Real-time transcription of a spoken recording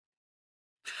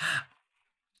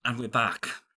And we're back.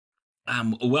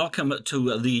 Welcome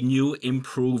to the new,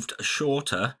 improved,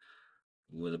 shorter,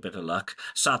 with a bit of luck,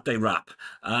 Saturday Wrap.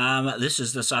 This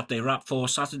is the Saturday Wrap for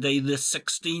Saturday, the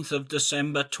 16th of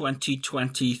December,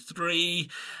 2023.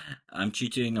 I'm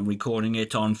cheating. I'm recording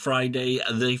it on Friday,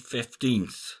 the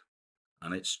 15th,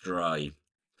 and it's dry.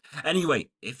 Anyway,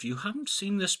 if you haven't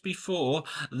seen this before,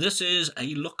 this is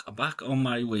a look back on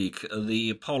my week.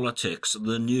 The politics,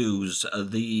 the news,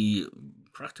 the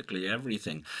practically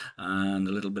everything, and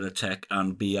a little bit of tech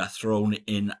and beer thrown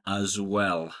in as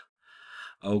well.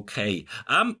 Okay,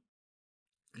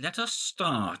 let us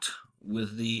start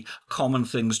with the common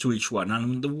things to each one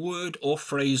and the word or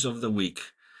phrase of the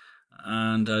week.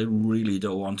 And I really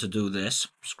don't want to do this.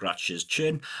 Scratch his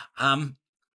chin.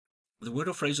 The word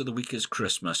or phrase of the week is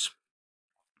Christmas.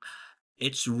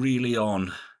 It's really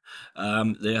on.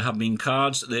 There have been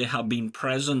cards, there have been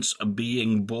presents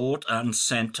being bought and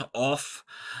sent off.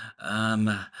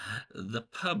 The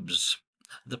pubs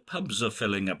are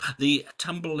filling up. The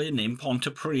Tumble Inn in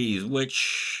Pontypridd,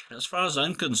 which, as far as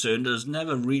I'm concerned, has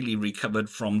never really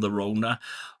recovered from the Rona,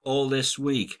 all this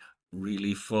week,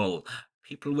 really full.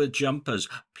 People with jumpers,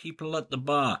 people at the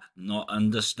bar, not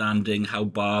understanding how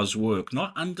bars work,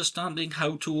 not understanding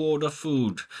how to order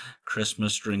food.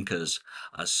 Christmas drinkers.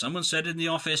 As someone said in the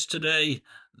office today,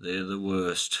 they're the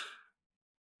worst.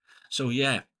 So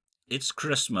yeah, it's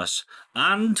Christmas,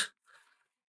 and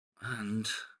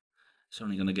it's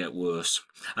only going to get worse.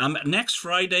 Next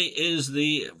Friday is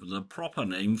the proper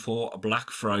name for Black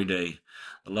Friday.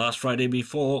 The last Friday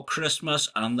before Christmas,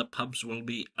 and the pubs will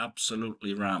be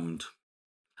absolutely rammed.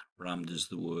 Rammed is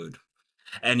the word.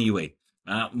 Anyway,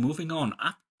 moving on.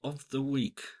 App of the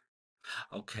week.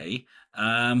 Okay,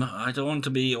 I don't want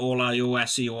to be all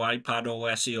iOS-y or iPad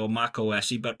OS-y or Mac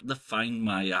OS-y, but the Find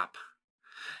My app.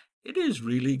 It is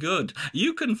really good.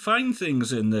 You can find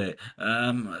things in there.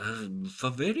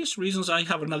 For various reasons, I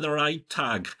have another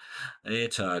AirTag,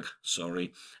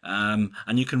 sorry. And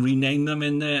you can rename them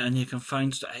in there, and you can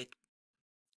find stuff.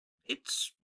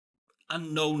 It's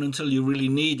unknown until you really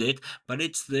need it, but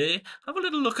it's there. Have a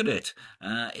little look at it.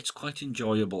 It's quite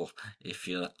enjoyable if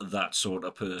you're that sort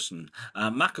of person.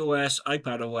 Mac OS,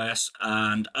 iPad OS,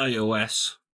 and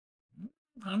iOS.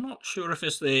 I'm not sure if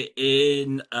it's there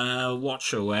in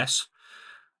Watch OS.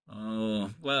 Oh,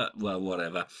 well,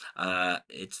 whatever.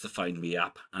 It's the Find Me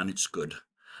app, and it's good.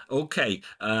 Okay,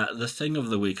 the thing of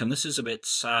the week, and this is a bit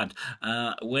sad.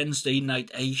 Wednesday night,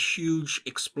 a huge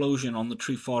explosion on the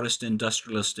Tree Forest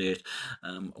Industrial Estate.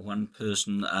 One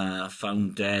person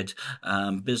found dead,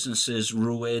 businesses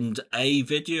ruined. A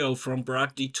video from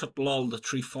Bragdy Tutlol, the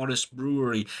Tree Forest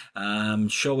Brewery,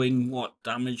 showing what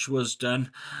damage was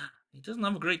done. He doesn't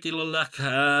have a great deal of luck.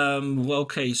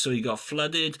 Okay, so he got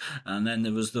flooded, and then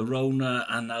there was the Rona,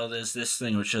 and now there's this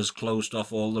thing which has closed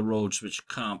off all the roads, which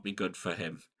can't be good for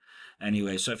him.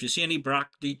 Anyway, so if you see any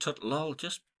Bragdy Tutlol,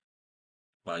 just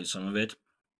buy some of it,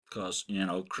 because, you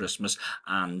know, Christmas,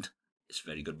 and it's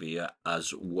very good beer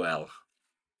as well.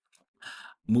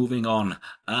 Moving on,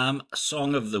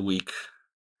 song of the week.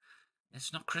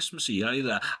 It's not Christmassy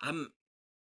either, and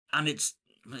it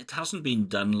hasn't been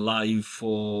done live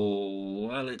for,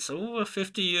 well, it's over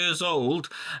 50 years old.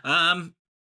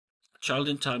 Child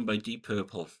in Time by Deep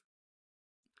Purple.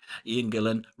 Ian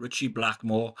Gillan, Richie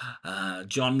Blackmore,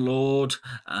 John Lord,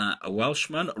 a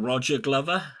Welshman, Roger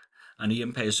Glover, and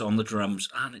Ian Pace on the drums,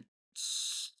 and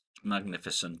it's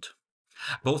magnificent.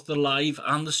 Both the live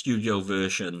and the studio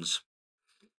versions.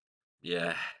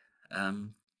 Yeah,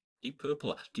 Deep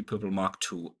Purple Mark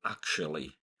II,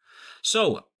 actually.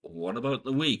 So, what about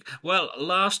the week? Well,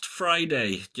 last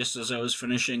Friday, just as I was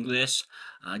finishing this,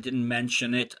 I didn't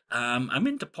mention it. I'm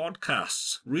into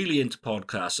podcasts, really into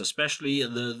podcasts, especially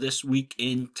the This Week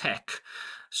in Tech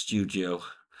studio.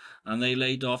 And they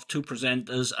laid off 2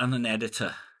 presenters and an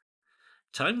editor.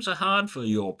 Times are hard for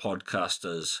your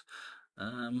podcasters.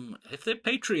 If they're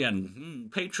Patreon.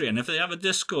 If they have a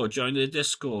Discord, join their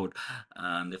Discord.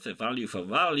 And if they're value for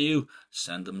value,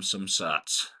 send them some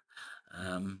sats.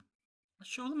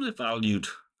 Show them they're valued.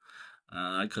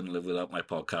 I couldn't live without my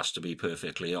podcast, to be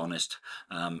perfectly honest.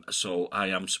 So I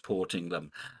am supporting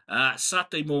them.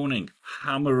 Saturday morning,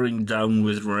 hammering down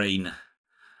with rain.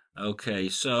 Okay,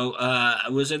 so I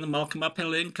was in the Malcolm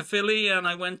Uphill in Caerphilly, and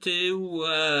I went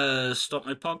to stop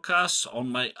my podcast on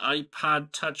my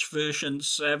iPad Touch version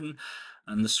 7,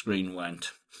 and the screen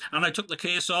went. And I took the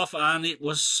case off, and it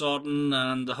was sodden,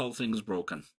 and the whole thing's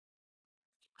broken.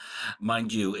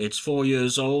 Mind you, it's 4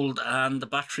 years old, and the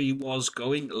battery was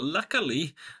going.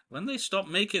 Luckily, when they stopped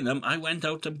making them, I went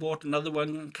out and bought another one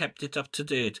and kept it up to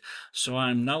date. So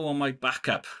I'm now on my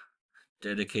backup,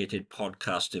 dedicated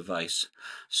podcast device.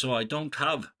 So I don't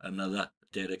have another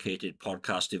dedicated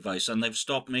podcast device, and they've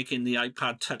stopped making the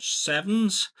iPad Touch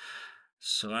 7s.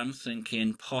 So I'm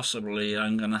thinking possibly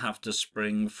I'm going to have to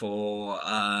spring for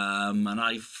an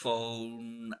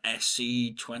iPhone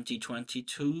SE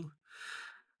 2022.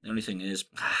 The only thing is,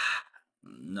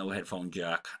 no headphone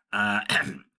jack.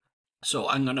 So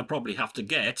I'm going to probably have to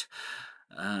get,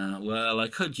 well, I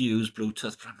could use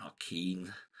Bluetooth, but I'm not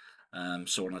keen.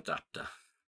 So an adapter.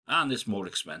 And it's more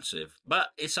expensive, but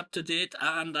it's up to date,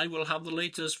 and I will have the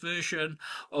latest version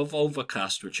of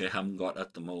Overcast, which I haven't got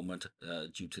at the moment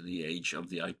due to the age of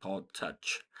the iPod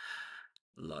Touch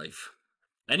life.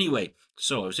 Anyway,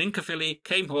 so I was in Caerphilly,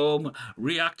 came home,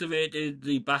 reactivated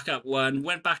the backup one,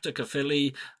 went back to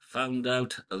Caerphilly, found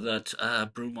out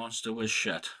that Brew Monster was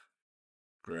shut.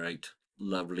 Great,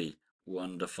 lovely,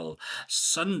 wonderful.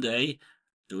 Sunday,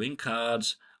 doing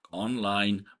cards,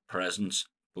 online, presents,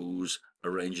 booze,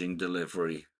 arranging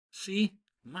delivery. See?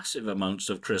 Massive amounts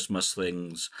of Christmas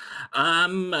things.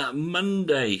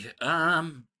 Monday,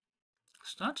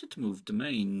 started to move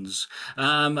domains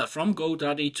from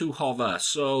GoDaddy to Hover.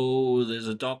 So there's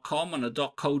a .com and a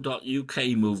 .co.uk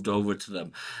moved over to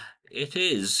them. It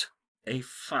is a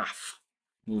faff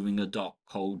moving a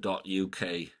 .co.uk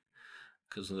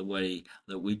because of the way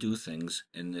that we do things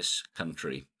in this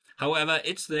country. However,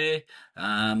 it's there,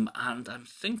 and I'm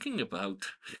thinking about,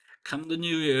 come the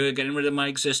new year, getting rid of my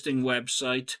existing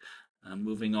website and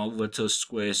moving over to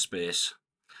Squarespace.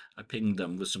 I pinged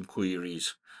them with some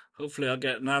queries. Hopefully I'll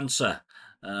get an answer.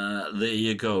 There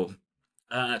you go.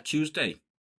 Tuesday,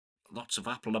 lots of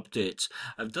Apple updates.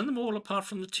 I've done them all apart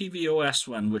from the tvOS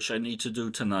one, which I need to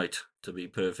do tonight, to be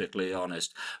perfectly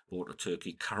honest. Bought a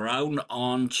turkey crown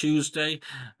on Tuesday,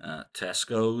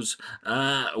 Tesco's.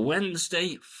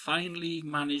 Wednesday, finally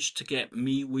managed to get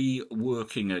MeWe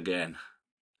working again.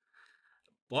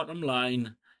 Bottom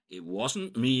line, it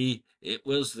wasn't me, it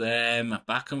was them,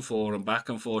 back and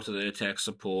forth to their tech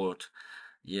support.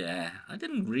 Yeah, I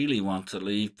didn't really want to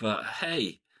leave, but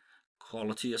hey,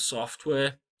 quality of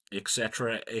software,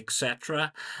 etc.,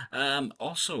 etc.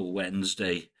 Also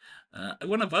Wednesday, I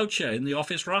won a voucher in the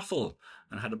office raffle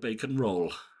and had a bacon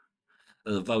roll.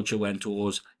 The voucher went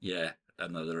towards, yeah,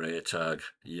 another AirTag,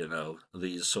 you know,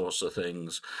 these sorts of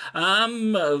things.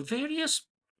 Various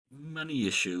money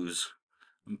issues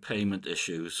and payment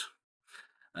issues,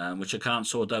 which I can't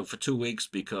sort out for 2 weeks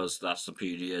because that's the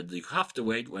period you have to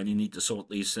wait when you need to sort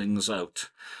these things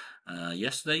out.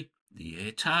 Yesterday, the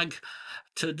AirTag.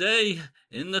 Today,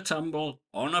 in the tumble,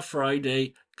 on a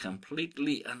Friday,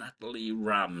 completely and utterly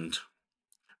rammed.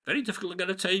 Very difficult to get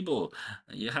a table.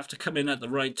 You have to come in at the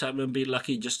right time and be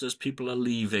lucky just as people are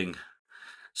leaving.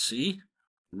 See?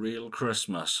 Real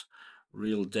Christmas.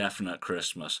 Real definite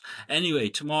Christmas. Anyway,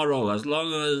 tomorrow, as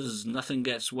long as nothing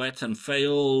gets wet and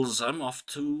fails, I'm off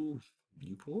to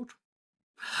Newport.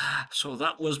 So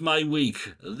that was my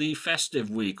week, the festive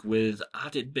week, with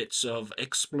added bits of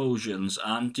explosions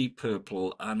and Deep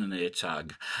Purple and an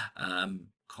AirTag.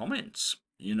 Comments,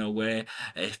 you know, where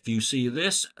if you see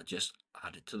this, just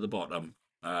add it to the bottom.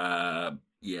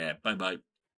 Yeah, bye-bye.